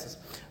circumstances.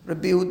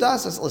 Rabbi Yehuda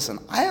says, listen,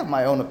 I have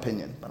my own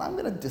opinion, but I'm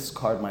going to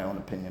discard my own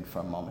opinion for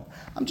a moment.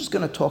 I'm just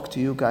going to talk to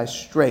you guys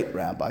straight,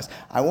 rabbis.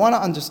 I want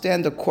to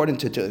understand according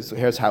to Jews. So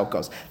here's how it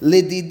goes.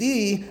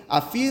 Lididi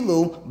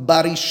afilu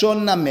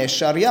barishon nameh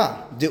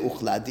sharia, de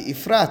uchla de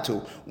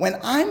ifratu. When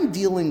I'm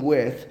dealing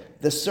with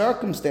the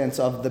circumstance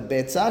of the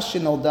Betzah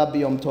Shenolda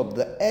B'Yom Tov,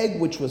 the egg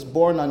which was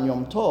born on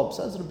Yom Tov,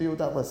 says Rabbi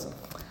Yehuda, listen,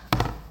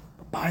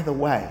 by the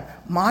way,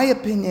 my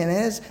opinion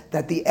is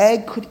that the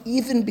egg could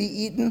even be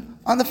eaten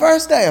on the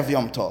first day of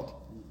Yom Tov.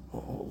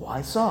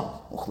 Why so?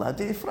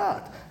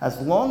 As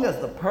long as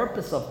the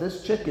purpose of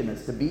this chicken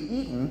is to be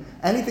eaten,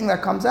 anything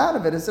that comes out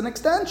of it is an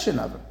extension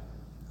of it.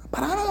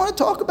 But I don't want to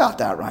talk about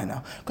that right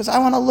now, because I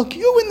want to look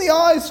you in the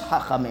eyes,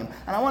 Hachamim,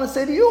 and I want to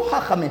say to you,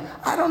 Hachamim,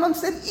 I don't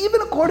understand, even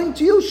according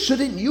to you,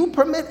 shouldn't you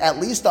permit at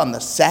least on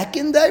the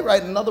second day,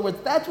 right? In other words,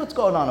 that's what's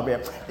going on over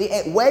here.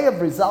 The way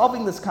of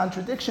resolving this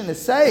contradiction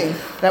is saying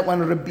that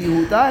when Rabbi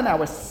Yehuda in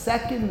our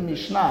second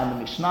Mishnah, in the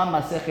Mishnah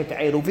Masechet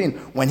Eruvin,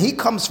 when he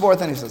comes forth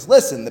and he says,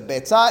 listen, the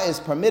Betzah is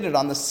permitted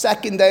on the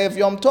second day of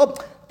Yom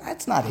Tov,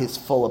 that's not his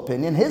full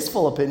opinion. His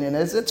full opinion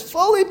is it's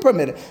fully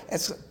permitted.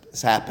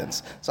 This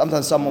happens.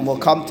 Sometimes someone will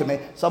come to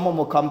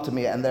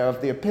me and they're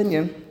of the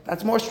opinion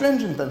that's more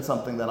stringent than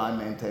something that I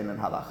maintain in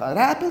halacha. It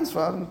happens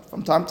from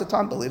time to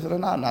time, believe it or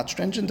not. I'm not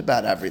stringent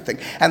about everything.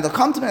 And they'll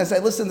come to me and say,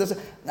 listen,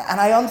 and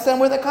I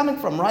understand where they're coming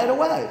from right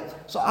away.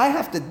 So I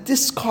have to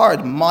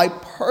discard my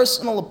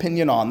personal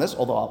opinion on this,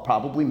 although I'll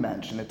probably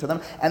mention it to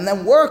them, and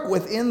then work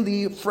within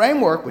the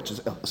framework, which is,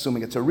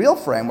 assuming it's a real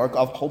framework,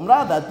 of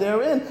Chumrah that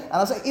they're in. And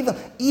I'll say,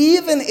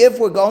 even if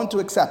we're going to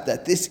accept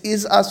that this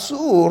is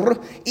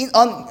Asur,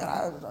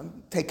 I'm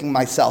taking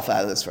myself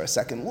out of this for a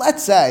second.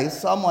 Let's say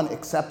someone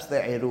accepts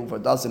their Eruv or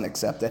doesn't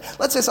accept it.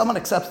 Let's say someone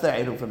accepts their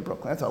Eruv in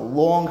Brooklyn. That's a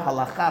long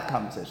halakha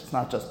conversation. It's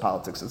not just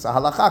politics. It's a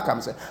halakha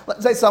conversation.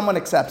 Let's say someone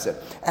accepts it.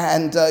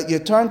 And you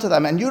turn to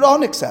them and you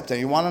don't accept it.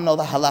 You want to know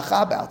the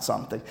halakha about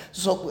something.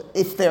 So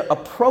if they're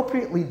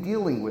appropriately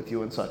dealing with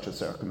you in such a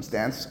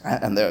circumstance,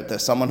 and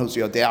there's someone who's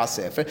Yodea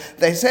Sefer,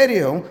 they say to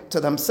you, to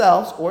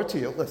themselves or to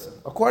you, listen,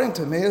 according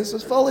to me, this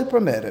is fully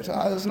permitted.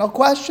 There's no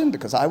question,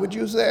 because I would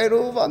use the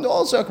Eruv under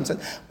all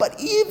circumstances. But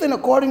even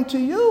according to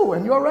you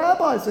and your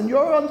rabbis and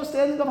your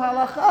understanding of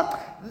halakha,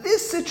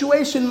 this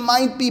situation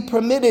might be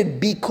permitted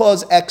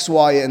because X,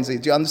 Y, and Z.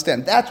 Do you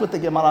understand? That's what the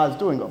Gemara is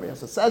doing over here.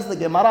 So says the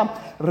Gemara,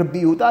 Rabbi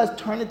Yehuda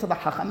is turning to the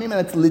Chachamim,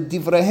 and it's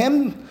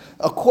L'divrehim.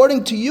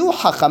 According to you,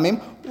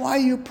 Chachamim, why are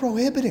you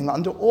prohibiting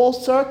under all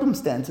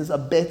circumstances a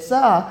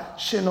Betzah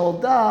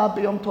Shenolda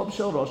B'Yom Tov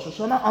Shel Rosh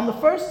Hashanah on the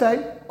first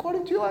day?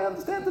 According to you, I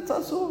understand it's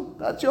Asur.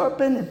 That's your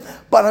opinion.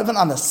 But even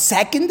on the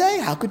second day,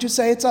 how could you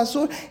say it's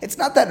Asur? It's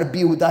not that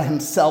Rabbi Yehuda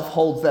himself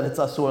holds that it's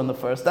Asur on the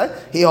first day.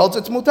 He holds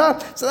it's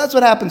Mutar. So that's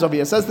what happens over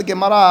here. Says the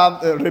Gemara,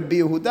 Rabbi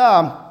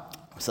Yehuda,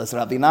 says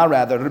Ravina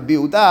rather, Rabbi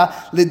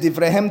Yehuda,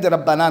 L'divrehem de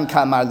Rabbanan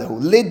kamar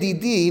lehu.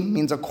 L'didi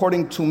means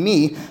according to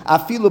me,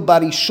 afilu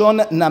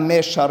barishon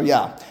nameh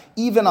sharia.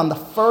 Even on the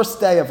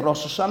first day of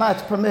Rosh Hashanah,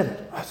 it's permitted.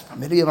 It's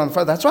permitted even on the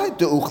first. That's right.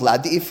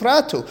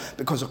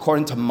 Because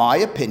according to my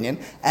opinion,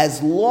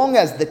 as long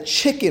as the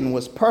chicken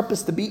was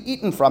purposed to be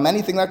eaten from,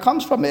 anything that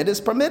comes from it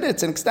is permitted.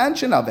 It's an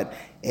extension of it.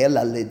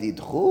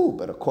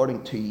 But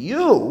according to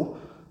you,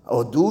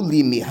 odu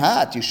li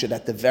mihat, you should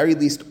at the very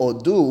least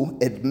odu,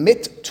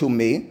 admit to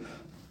me.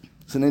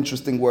 It's an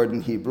interesting word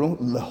in Hebrew.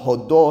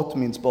 Lehodot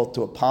means both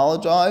to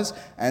apologize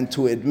and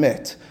to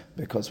admit.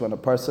 Because when a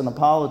person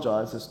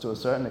apologizes, to a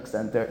certain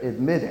extent, they're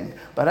admitting.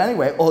 But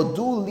anyway,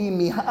 odu li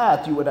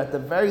mihat, you would at the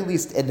very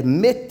least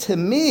admit to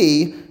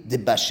me, the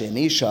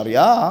basheni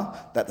sharia,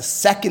 that the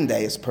second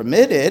day is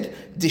permitted,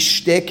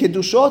 dishte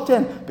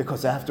kedushoten.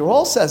 Because after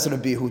all, says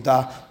Rabbi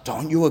Yehuda,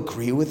 don't you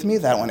agree with me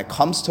that when it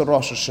comes to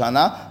Rosh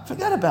Hashanah,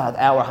 forget about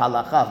our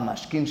halakha of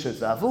mashkin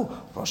shezavu,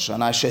 Rosh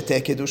Hashanah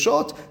shete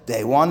kedushot,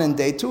 day 1 and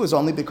day 2 is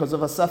only because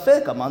of a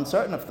safek. I'm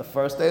uncertain if the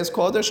first day is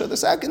Kodesh or the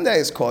second day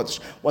is Kodesh.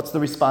 What's the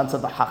response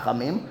of the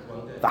Chachamim?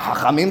 The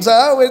Chachamim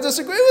say, we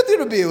disagree with you,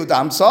 Rabbi Yehuda.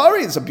 I'm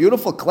sorry, it's a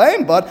beautiful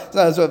claim, but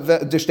the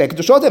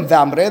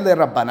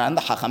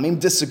Chachamim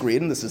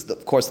disagreed, and this is,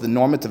 of course, the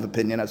normative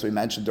opinion, as we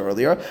mentioned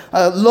earlier.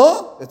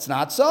 Lo, it's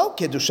not so.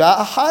 Kedusha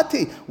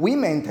ahati. We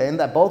maintain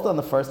that both on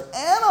the first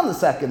and on the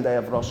second day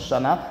of Rosh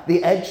Hashanah,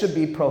 the egg should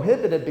be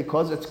prohibited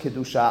because it's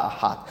Kedusha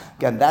ahat.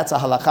 Again, that's a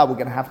halakha we're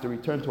going to have to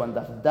return to on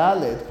Daf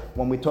Daled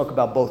when we talk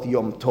about both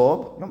Yom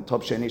Tov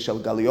Sheni Shel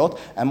Galiot,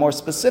 and more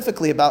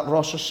specifically about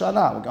Rosh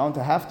Hashanah. We're going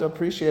to have to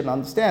appreciate and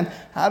understand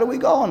how do we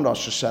go on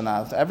Rosh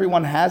Hashanah.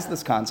 Everyone has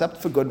this concept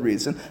for good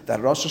reason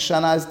that Rosh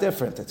Hashanah is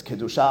different. It's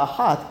Kedusha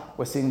ahat.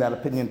 We're seeing that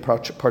opinion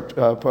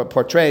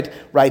portrayed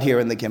right here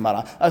in the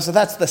Gemara. So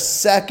that's the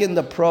second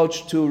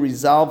approach to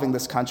resolving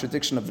this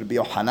contradiction of Rabbi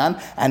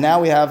Yochanan. And now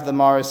we have the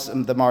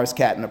Morris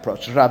Catton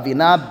approach.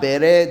 Ravina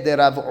bere de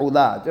Rav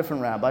Ula, a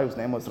different rabbi whose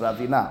name was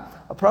Ravina.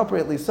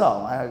 Appropriately so.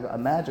 I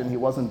imagine he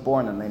wasn't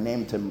born and they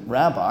named him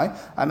rabbi.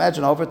 I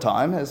imagine over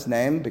time his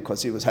name,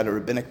 because he had a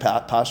rabbinic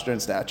posture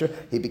and stature,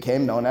 he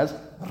became known as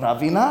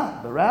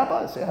Ravina, the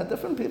rabbi. So you had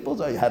different people.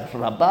 So you had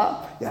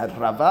Rabbah, you had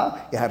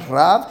Rava, you had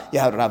Rav, you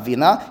had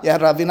Ravina, you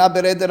had Ravina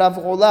Bere de Rav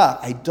Ula.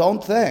 I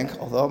don't think,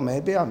 although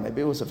maybe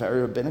it was a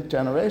very rabbinic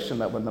generation,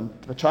 that when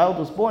the child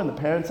was born, the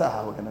parents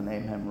said, we're going to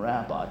name him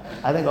rabbi.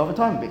 I think over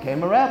time he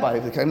became a rabbi.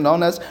 He became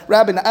known as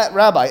Rabbi.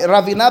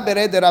 Ravina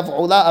Bere de Rav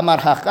Ula Amar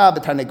Hacha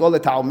B'Tarnegolet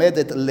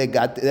לתעמדת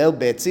לגדל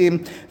ביצים,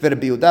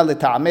 ורבי יהודה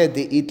לתעמד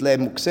דאית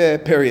למוקצה,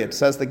 period.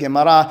 Says the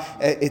Gemara,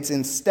 it's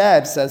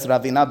instead, says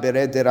Ravina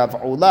Bered de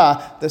Rav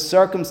Ula, the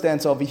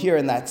circumstance over here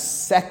in that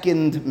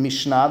second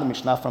Mishnah, the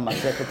Mishnah from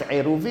Masechet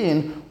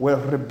Eruvin, where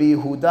Rabbi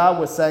Yehuda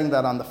was saying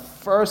that on the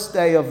first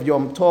day of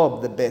Yom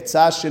Tov, the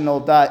Betzah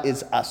Shenolda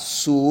is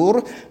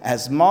Asur.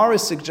 As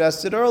Morris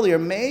suggested earlier,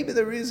 maybe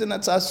the reason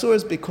it's Asur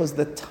is because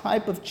the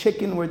type of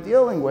chicken we're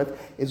dealing with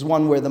is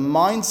one where the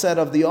mindset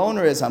of the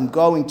owner is, I'm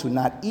going to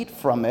not eat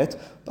from it,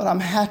 but I'm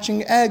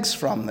hatching eggs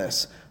from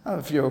this.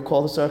 If you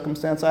recall the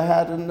circumstance I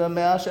had in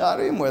Mea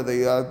She'arim, where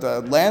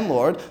the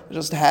landlord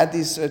just had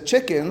these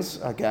chickens,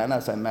 again,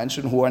 as I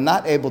mentioned, who are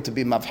not able to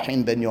be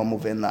mavhin ben yom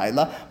uven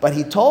laila, but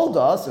he told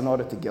us, in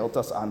order to guilt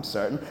us, I'm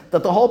certain,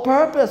 that the whole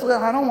purpose,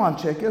 I don't want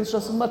chickens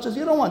just as much as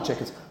you don't want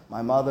chickens.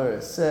 My mother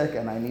is sick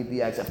and I need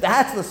the eggs. If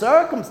that's the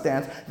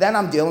circumstance, then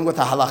I'm dealing with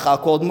a halacha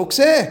called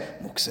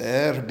mukseh.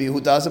 Mukseh, Rabbi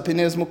Yehuda's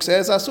opinion is mukseh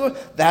is asur.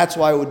 That's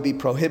why it would be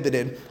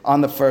prohibited on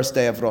the first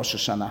day of Rosh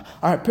Hashanah.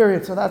 All right,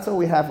 period. So that's all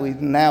we have. We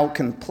now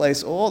can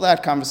place all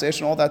that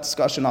conversation, all that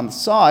discussion on the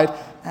side,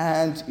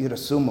 and you'd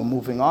assume we're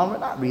moving on. We're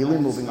not really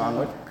moving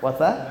onward. What's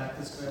that?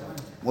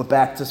 We're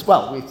back to,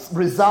 well, we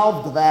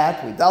resolved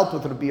that. We dealt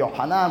with Rabbi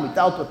Yohanan. We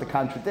dealt with the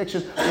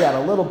contradictions. We had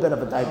a little bit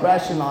of a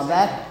digression on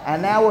that.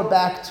 And now we're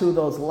back to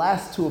those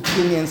last two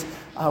opinions.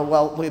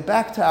 We're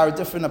back to our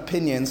different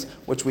opinions,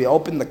 which we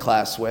opened the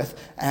class with,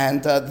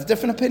 and the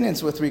different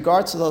opinions with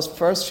regards to those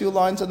first few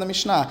lines in the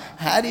Mishnah.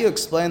 How do you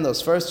explain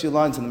those first few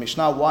lines in the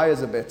Mishnah? Why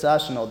is a Betzah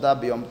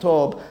Shenolda b'Yom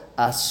Tov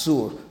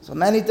Asur? So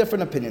many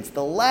different opinions.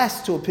 The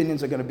last two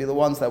opinions are going to be the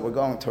ones that we're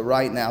going to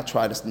right now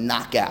try to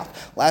knock out.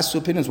 Last two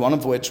opinions, one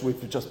of which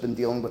we've just been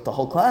dealing with the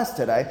whole class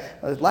today.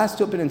 The last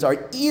two opinions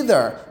are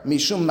either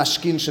Mishum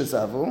Mashkin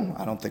Shezavu.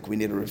 I don't think we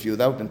need to review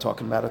that. We've been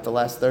talking about it the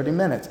last 30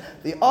 minutes.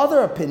 The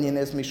other opinion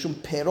is Mishum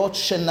Perot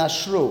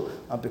Shenashru,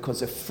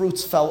 because if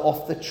fruits fell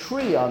off the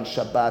tree on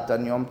Shabbat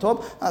and Yom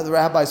Tov, the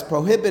rabbis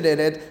prohibited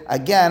it.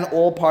 Again,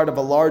 all part of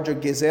a larger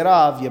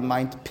gezerah. You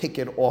might pick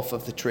it off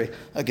of the tree.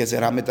 A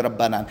gezerah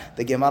midrabbanan.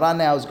 The Gemara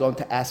now is going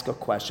to ask a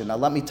question. Now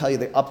let me tell you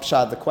the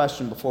upshot of the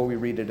question before we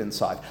read it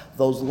inside.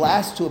 Those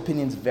last two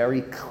opinions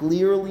very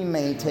clearly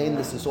maintain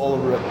this is all a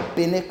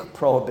rabbinic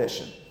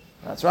prohibition.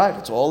 That's right.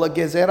 It's all a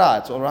gezerah.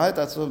 It's all right.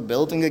 That's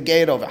building a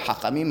gate over.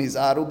 Hachamim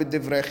hizaru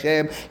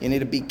b'divrechem. You need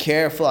to be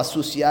careful.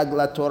 Asus yag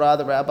la Torah.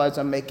 The rabbis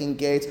are making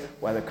gates,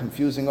 whether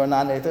confusing or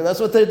not. That's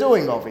what they're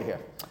doing over here.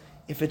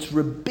 If it's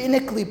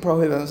rabbinically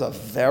prohibited, it's a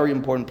very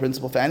important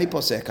principle for any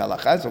posek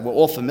halacha. So we're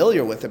all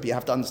familiar with it, but you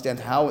have to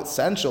understand how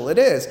essential it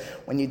is.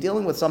 When you're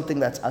dealing with something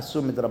that's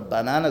asur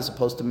midrabbanan as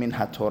opposed to min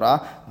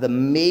haTorah, the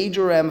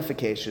major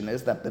ramification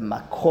is that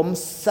b'makom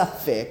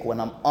safek, when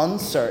I'm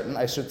uncertain,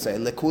 I should say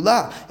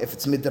lekula. If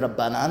it's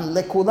midrabbanan,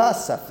 lekula.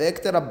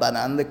 Safek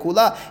derabbanan,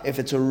 lekula. If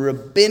it's a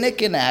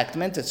rabbinic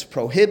enactment, it's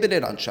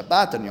prohibited on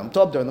Shabbat and Yom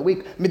Tov during the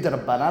week.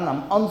 Midrabbanan,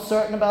 I'm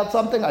uncertain about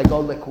something, I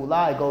go lekula,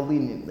 I go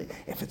leniently.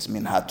 If it's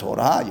min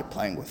haTorah, you're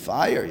playing with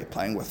fire, you're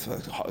playing with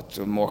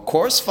more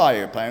coarse fire,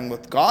 you're playing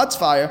with God's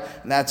fire.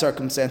 In that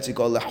circumstance, you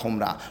go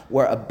lechumra.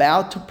 We're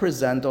about to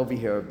present over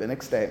here a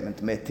rabbinic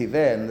statement,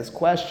 metiveh, in this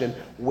question,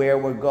 where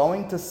we're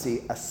going to see,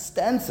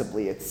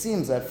 ostensibly, it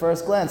seems at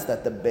first glance,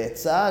 that the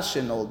Betzah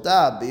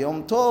Shenolda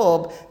b'Yom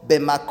Tov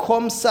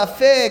b'makom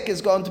safek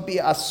is going to be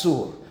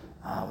asur.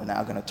 We're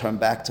now going to turn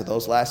back to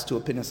those last two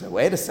opinions and say,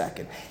 wait a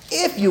second.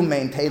 If you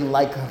maintain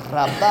like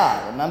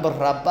Rabbah, remember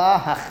Rabbah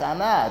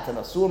Hachana, it's an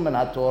Asur min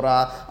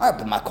HaTorah. All right,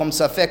 but Makom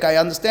Safek, I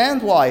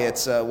understand why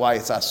it's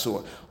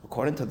Asur.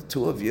 According to the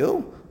two of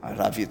you,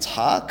 Rav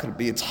Yitzhak,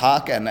 Rabbi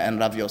Yitzhak, and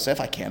Rav Yosef,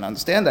 I can't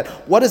understand that.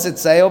 What does it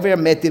say over here?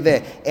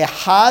 Metiveh.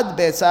 Ehad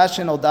betzah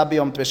shenolda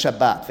b'yom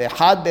Shabbat.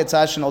 Ehad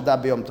betzah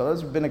shenolda b'yom Tov.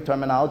 That's rabbinic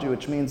terminology,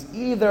 which means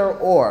either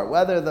or,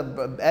 whether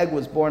the egg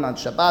was born on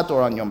Shabbat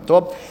or on Yom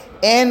Tov.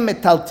 En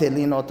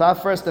metaltelin ota.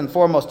 First and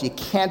foremost, you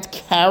can't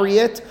carry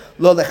it.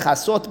 Lo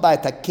lechasot ba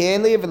et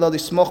hakeli v'lo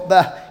lismoch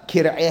ba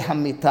kir'ei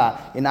hamita.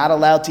 You're not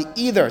allowed to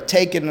either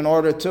take it in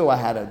order to, I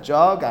had a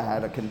jug, I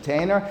had a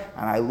container,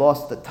 and I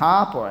lost the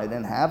top, or I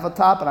didn't have a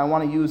top, and I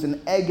want to use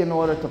an egg in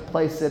order to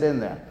place it in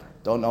there.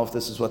 Don't know if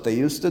this is what they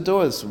used to do,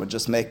 we're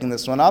just making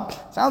this one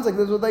up. Sounds like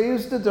this is what they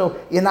used to do.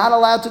 You're not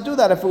allowed to do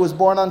that if it was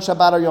born on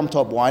Shabbat or Yom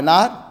Tov. Why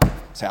not?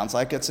 Sounds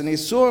like it's an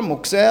isur,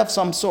 mukseh of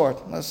some sort.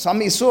 Some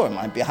isur,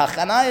 might be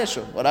hachana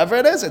yeshu. Whatever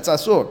it is, it's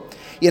asur.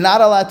 You're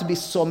not allowed to be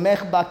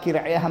somech ba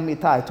kir'ei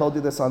hamita. I told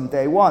you this on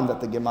day one,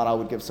 that the Gemara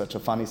would give such a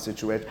funny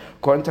situation.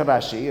 According to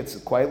Rashi, it's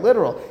quite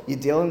literal. You're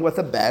dealing with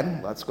a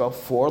bed. Let's go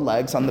 4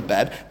 legs on the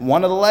bed.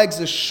 One of the legs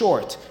is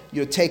short.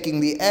 You're taking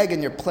the egg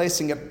and you're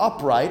placing it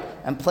upright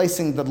and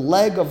placing the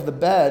leg of the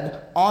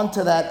bed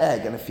onto that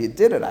egg. And if you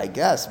did it, I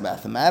guess,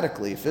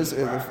 mathematically, if you did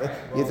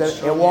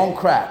it won't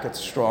crack. It's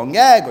a strong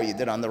egg, or you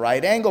did it on the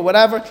right angle,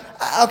 whatever.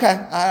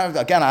 Okay.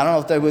 Again, I don't know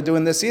if they were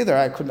doing this either.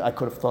 I could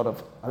have thought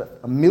of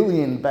a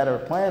million better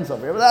plans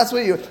over here, but that's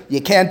what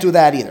you can't do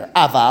that either.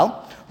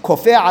 Aval.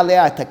 What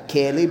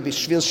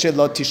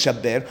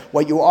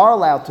you are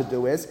allowed to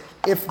do is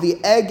If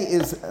the egg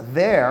is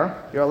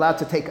there, you're allowed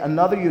to take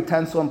another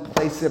utensil and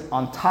place it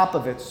on top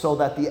of it so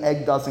that the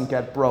egg doesn't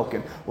get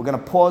broken. We're going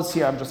to pause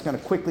here. I'm just going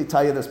to quickly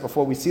tell you this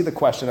before we see the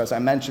question, as I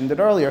mentioned it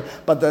earlier.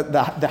 But the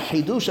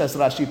Hidush, as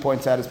Rashi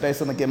points out, is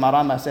based on the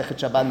Gemara Masechet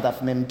Shaban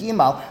Daf Mem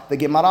Gimal. The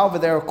Gemara over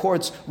there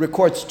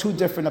records two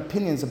different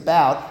opinions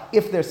about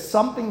if there's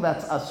something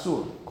that's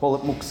asur, call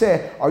it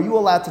mukseh, are you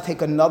allowed to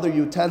take another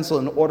utensil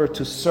in order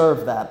to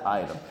serve that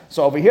item?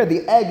 So over here,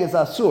 the egg is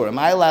asur. Am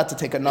I allowed to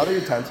take another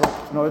utensil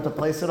in order to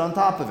place it on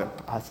top of it?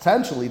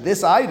 Essentially,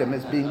 this item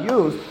is being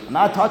used, I'm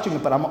not touching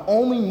it, but I'm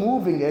only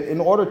moving it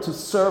in order to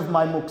serve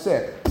my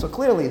mukseh. So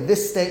clearly,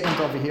 this statement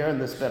over here in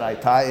this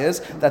beraita is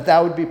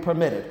that would be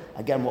permitted.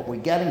 Again, what we're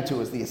getting to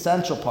is the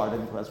essential part,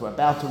 and as we're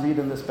about to read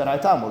in this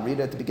beraita, and we'll read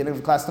it at the beginning of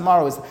the class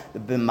tomorrow, is the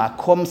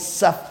b'makom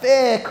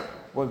safek.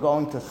 We're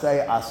going to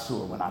say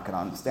asur. We're not going to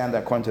understand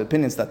that according to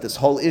opinions that this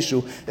whole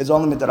issue is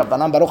only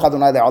midrabanan. Baruch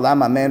Adonai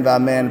le'olam. Amen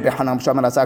v'amen. B'hanam shaman